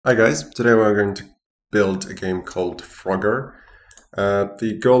Hi guys, today we're going to build a game called Frogger.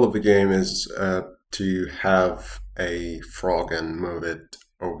 The goal of the game is to have a frog and move it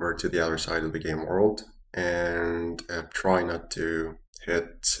over to the other side of the game world and try not to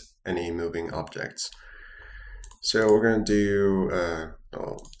hit any moving objects. So we're going to do,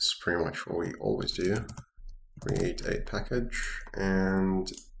 this is pretty much what we always do. Create a package and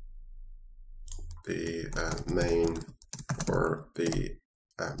the main for the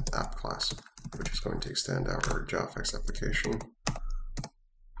app class, which is going to extend our JavaFX application.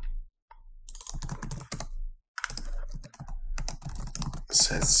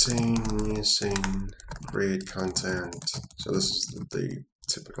 Set scene, new scene, create content. So this is the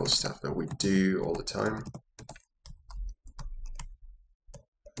typical stuff that we do all the time.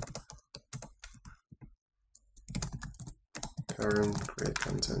 Parent, create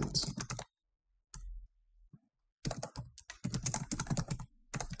content.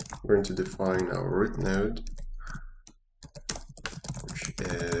 We're going to define our root node, which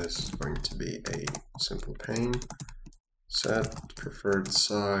is going to be a simple pane. Set preferred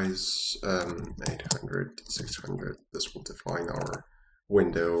size 800, 600. This will define our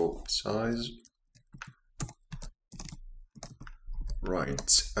window size.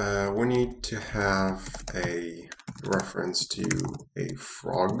 Right, we need to have a reference to a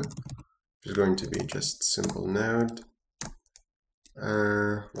frog, which is going to be just simple node.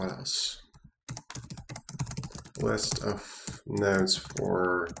 What else? List of nodes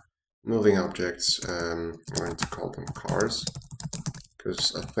for moving objects. I'm going to call them cars,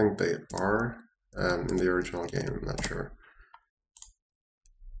 because I think they are in the original game, I'm not sure.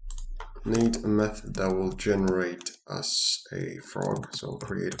 Need a method that will generate us a frog, so I'll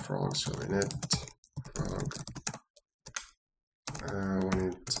create a frog, so init frog.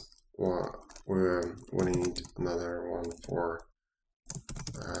 We need another one for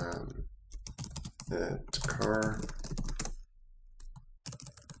init car.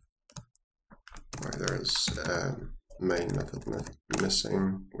 Right, there's main method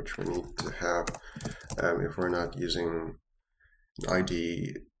missing, which we need to have if we're not using an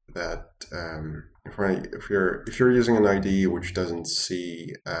ID that if you're using an ID which doesn't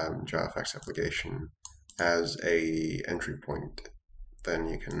see JavaFX application as a entry point, then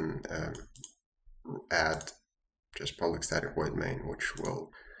you can add just public static void main, which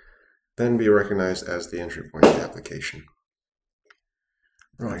will then be recognized as the entry point of the application.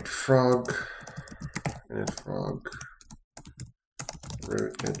 Right, frog, init frog,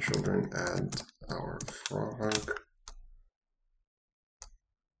 root get children, add our frog.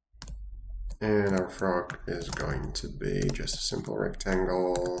 And our frog is going to be just a simple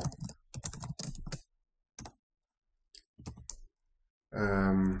rectangle.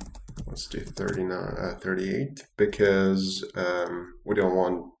 Let's do 38, because we don't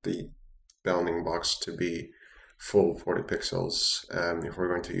want the bounding box to be full 40 pixels if we're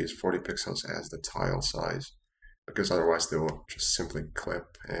going to use 40 pixels as the tile size, because otherwise they will just simply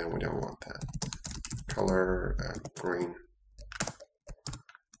clip, and we don't want that. Color green.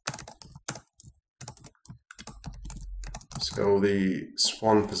 So the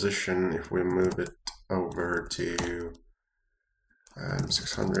spawn position, if we move it over to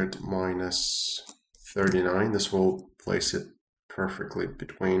 600 minus 39, this will place it perfectly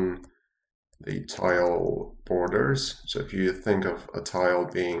between the tile borders. So if you think of a tile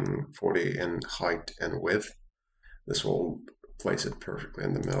being 40 in height and width, this will place it perfectly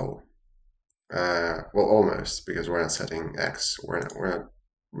in the middle. Well, almost, because we're not setting X. We're not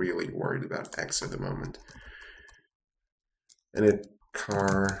really worried about X at the moment. Init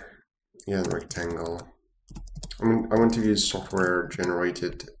car, yeah, rectangle. I want to use software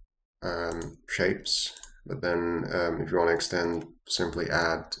generated shapes, but then if you want to extend, simply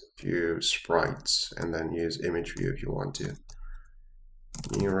add view sprites and then use image view if you want to.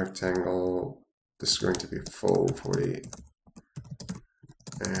 New rectangle, this is going to be full 40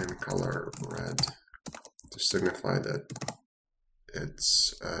 and color red to signify that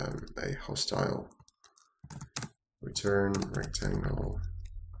it's a hostile. Return rectangle.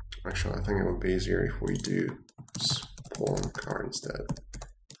 Actually, I think it would be easier if we do spawn car instead.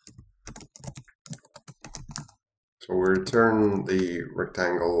 So we return the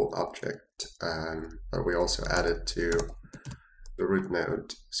rectangle object that we also added to the root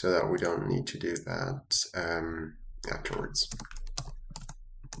node, so that we don't need to do that afterwards.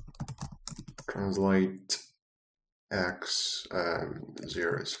 Translate x,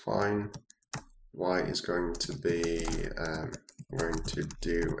 0 is fine. Y is going to be going to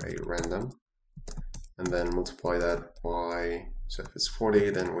do a random, and then multiply that by, so if it's 40,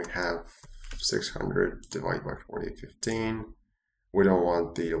 then we have 600 divided by 40, 15. we don't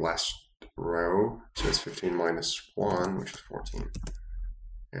want the last row, so it's 15 minus 1, which is 14.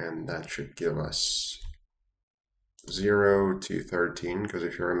 And that should give us 0 to 13, because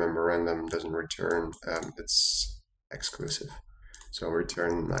if you remember, random doesn't return, it's exclusive. So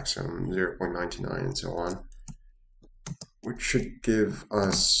return maximum 0.99 and so on, which should give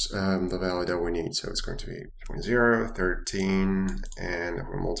us the value that we need. So it's going to be between 0, 13, and if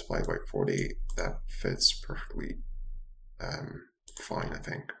we multiply it by 40, that fits perfectly fine, I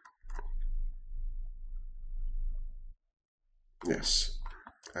think. Yes.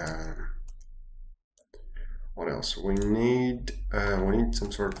 What else? We need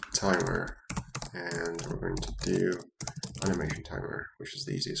some sort of timer, and we're going to do animation timer, which is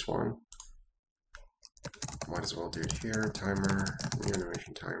the easiest one. Might as well do it here. Timer, new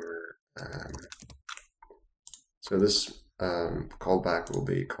animation timer. So this callback will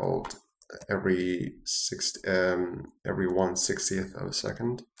be called every 1/60th of a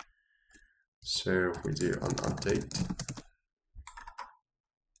second. So if we do an update,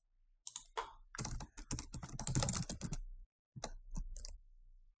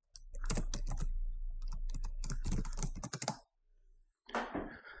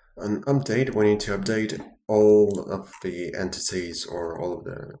 we need to update all of the entities or all of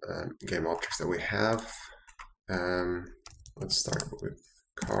the game objects that we have. Let's start with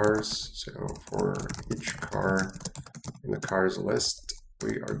cars. So for each car in the cars list,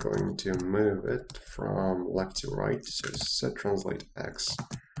 we are going to move it from left to right. So set translate x,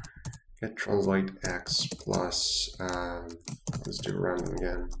 get translate x plus, let's do random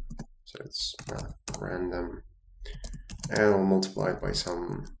again. So it's random, and we'll multiply it by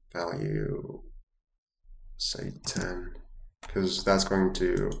some value, say 10, because that's going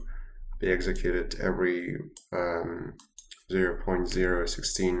to be executed every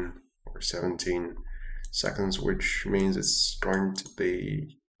 0.016 or 17 seconds, which means it's going to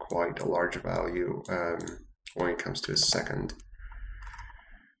be quite a large value when it comes to a second.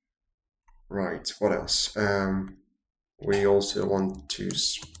 Right, what else? We also want to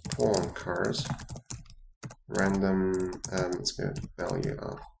spawn cars. Random, let's get a value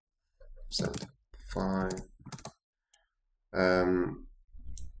of 75.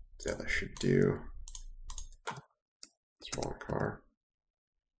 Yeah, that should do. Spawn car.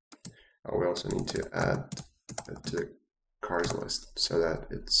 We also need to add it to the cars list so that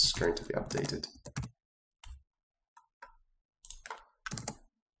it's going to be updated.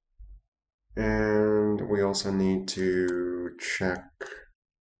 And we also need to check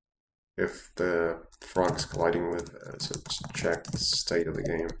if the frog is colliding with, so check the state of the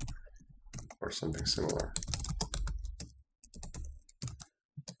game or something similar.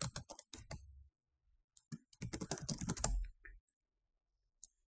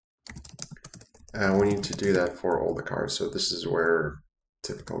 We need to do that for all the cars. So this is where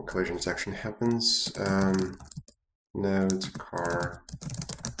typical collision section happens. Node car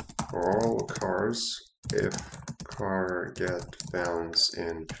for all cars. If car get bounds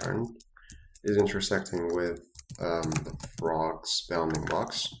in parent is intersecting with the frog's bounding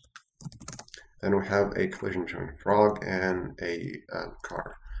box, then we have a collision between frog and a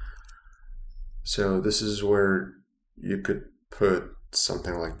car. So this is where you could put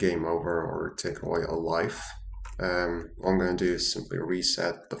something like game over or take away a life. All I'm going to do is simply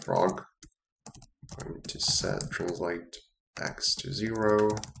reset the frog. I'm going to set translate x to 0,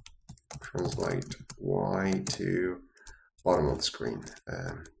 translate y to bottom of the screen,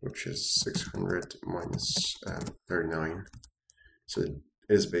 which is 600 minus 39. So it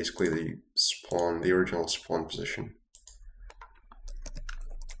is basically the spawn, the original spawn position.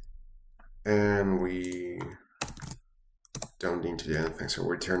 And we don't need to do anything, so we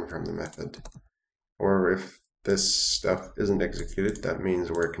return from the method. Or if this stuff isn't executed, that means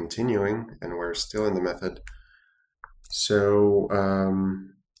we're continuing and we're still in the method. So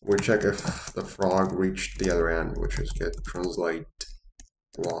we check if the frog reached the other end, which is get translate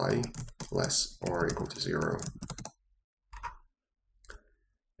y less or equal to 0.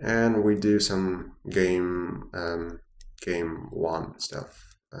 And we do some game 1 stuff.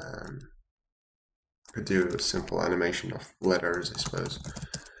 Could do a simple animation of letters, I suppose.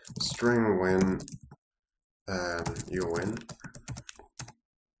 String win, you win.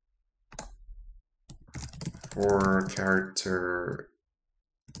 For character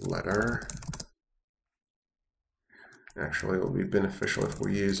letter, actually it will be beneficial if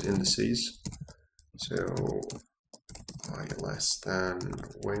we use indices. So I less than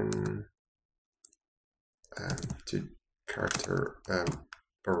win to character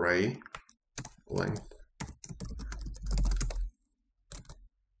array length.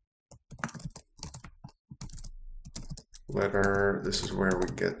 letter, this is where we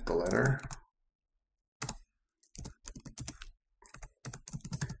get the letter.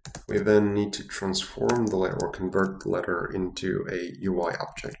 We then need to transform the letter or convert the letter into a UI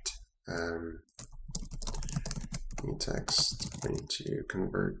object. New text, we need to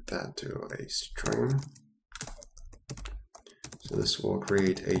convert that to a string. So this will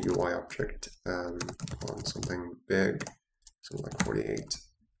create a UI object on something big, something like 48.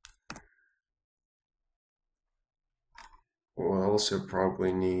 We'll also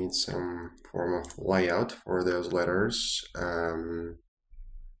probably need some form of layout for those letters,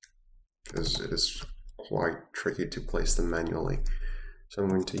 because it is quite tricky to place them manually. So I'm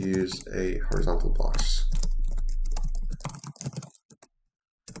going to use a horizontal box.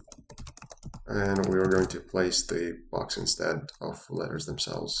 And we are going to place the box instead of letters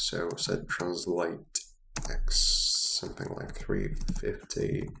themselves. So set translate x, something like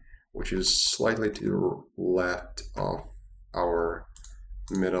 350, which is slightly to the left of our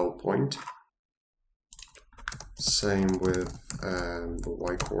middle point. Same with the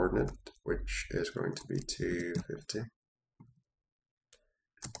y coordinate, which is going to be 250.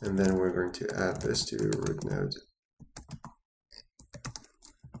 And then we're going to add this to root node.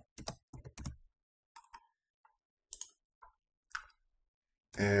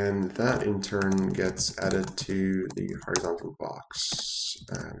 And that in turn gets added to the horizontal box.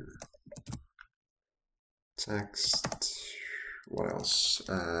 Text, what else?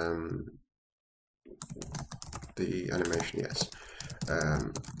 The animation, yes.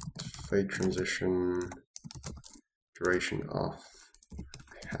 Fade transition, duration of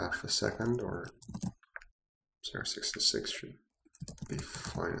half a second, or 0.66 should be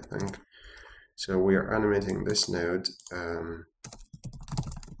fine, I think. So we are animating this node.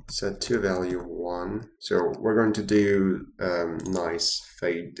 Set to value 1. So we're going to do nice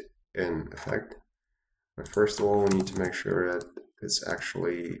fade in effect. But first of all, we need to make sure that it's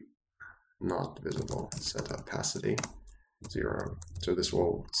actually not visible. Set opacity 0. So this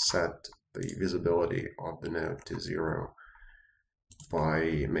will set the visibility of the node to 0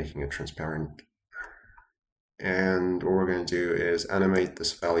 by making it transparent. And what we're going to do is animate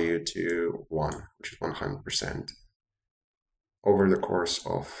this value to 1, which is 100%, over the course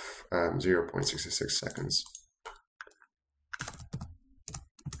of 0.66 seconds.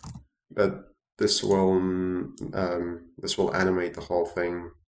 But this will animate the whole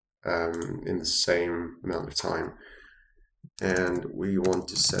thing in the same amount of time. And we want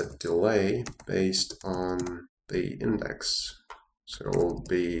to set delay based on the index. So it will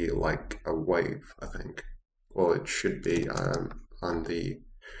be like a wave, I think. Well, it should be on the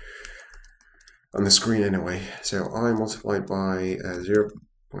screen anyway. So I multiplied by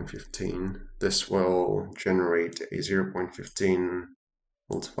 0.15. This will generate a 0.15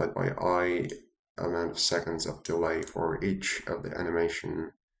 multiplied by I amount of seconds of delay for each of the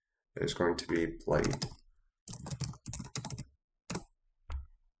animation that is going to be played.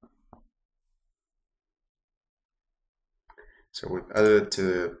 So we've added it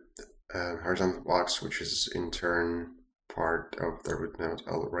to the horizontal box, which is in turn part of the root node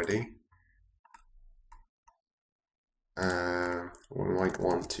already. We might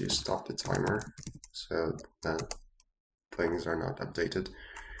want to stop the timer so that things are not updated.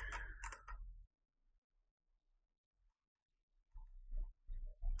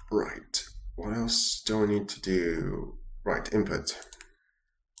 Right, what else do I need to do? Right, input.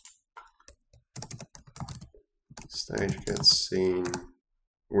 Stage gets scene,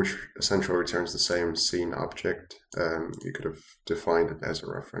 which essentially returns the same scene object. You could have defined it as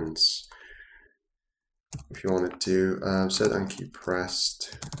a reference if you wanted to. Set on key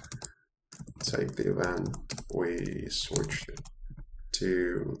pressed. Take the event, we switched it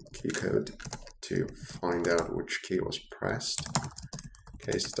to key code to find out which key was pressed.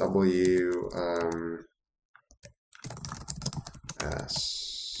 Case W,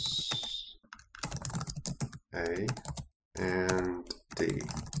 S, A, and D.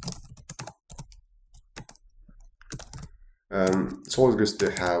 It's always good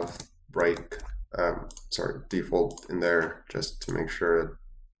to have default in there just to make sure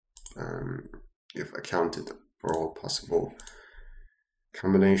that you've accounted for all possible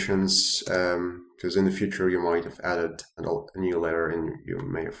combinations, because in the future you might have added a new letter and you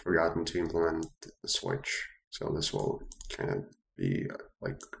may have forgotten to implement the switch. So this will kind of be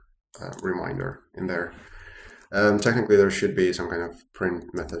like a reminder in there. Technically there should be some kind of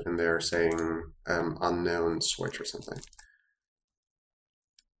print method in there saying unknown switch or something.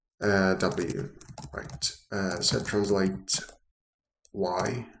 W, right. Set translate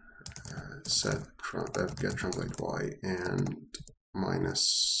Y, get translate Y, and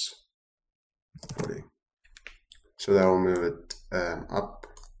 -40. So that will move it up.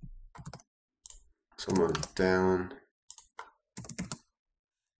 So move it down.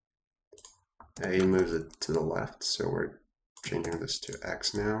 A moves it to the left, so we're changing this to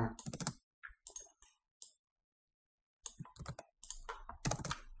X now.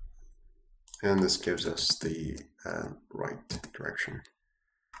 And this gives us the right direction.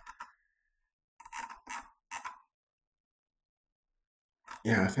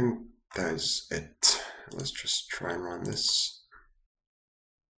 Yeah, I think that is it. Let's just try and run this.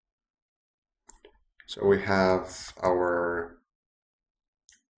 So we have our,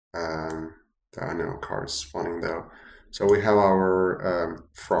 there are no cards spawning though. So we have our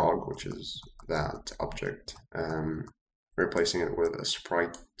frog, which is that object. Replacing it with a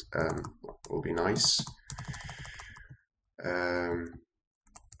sprite will be nice.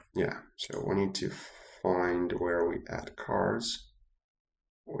 Yeah, so we need to find where we add cars,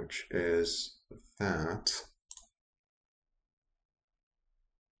 which is that.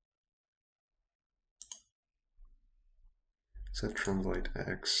 So translate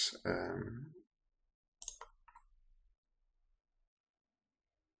X.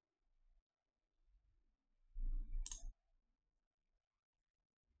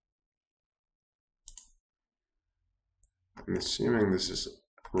 I'm assuming this is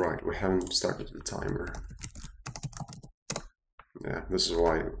right. We haven't started the timer. Yeah, this is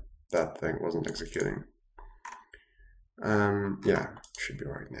why that thing wasn't executing. Yeah, should be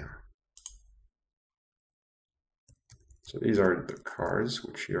right now. So these are the cars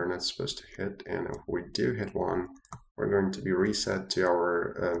which you're not supposed to hit, and if we do hit one, we're going to be reset to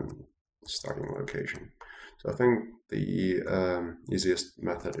our starting location. So I think the easiest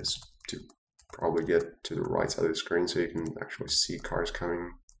method is to probably get to the right side of the screen so you can actually see cars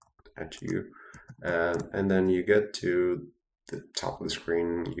coming at you. And then you get to the top of the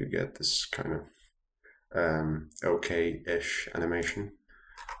screen, you get this kind of okay-ish animation,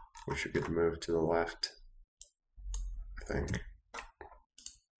 which you could move to the left, I think.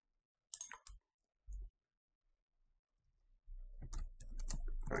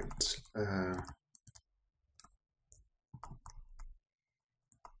 Right.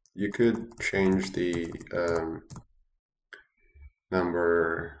 You could change the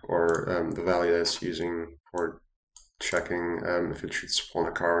number or the value that's using for checking if it should spawn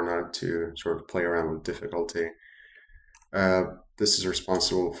a car or not to sort of play around with difficulty. This is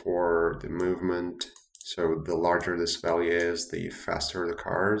responsible for the movement. So the larger this value is, the faster the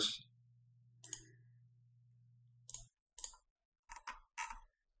cars.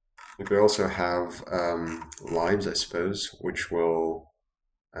 You could also have lives, I suppose, which will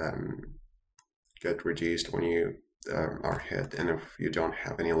get reduced when you are hit. And if you don't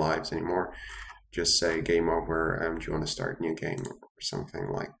have any lives anymore, just say game over, do you want to start a new game or something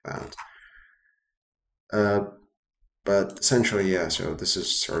like that. But essentially, yeah, so this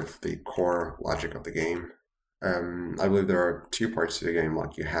is sort of the core logic of the game. I believe there are two parts to the game,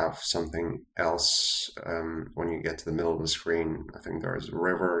 like you have something else when you get to the middle of the screen. I think there's a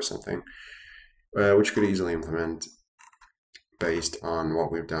river or something, which could easily implement based on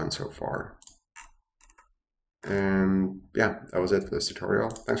what we've done so far. And yeah, that was it for this tutorial.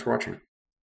 Thanks for watching.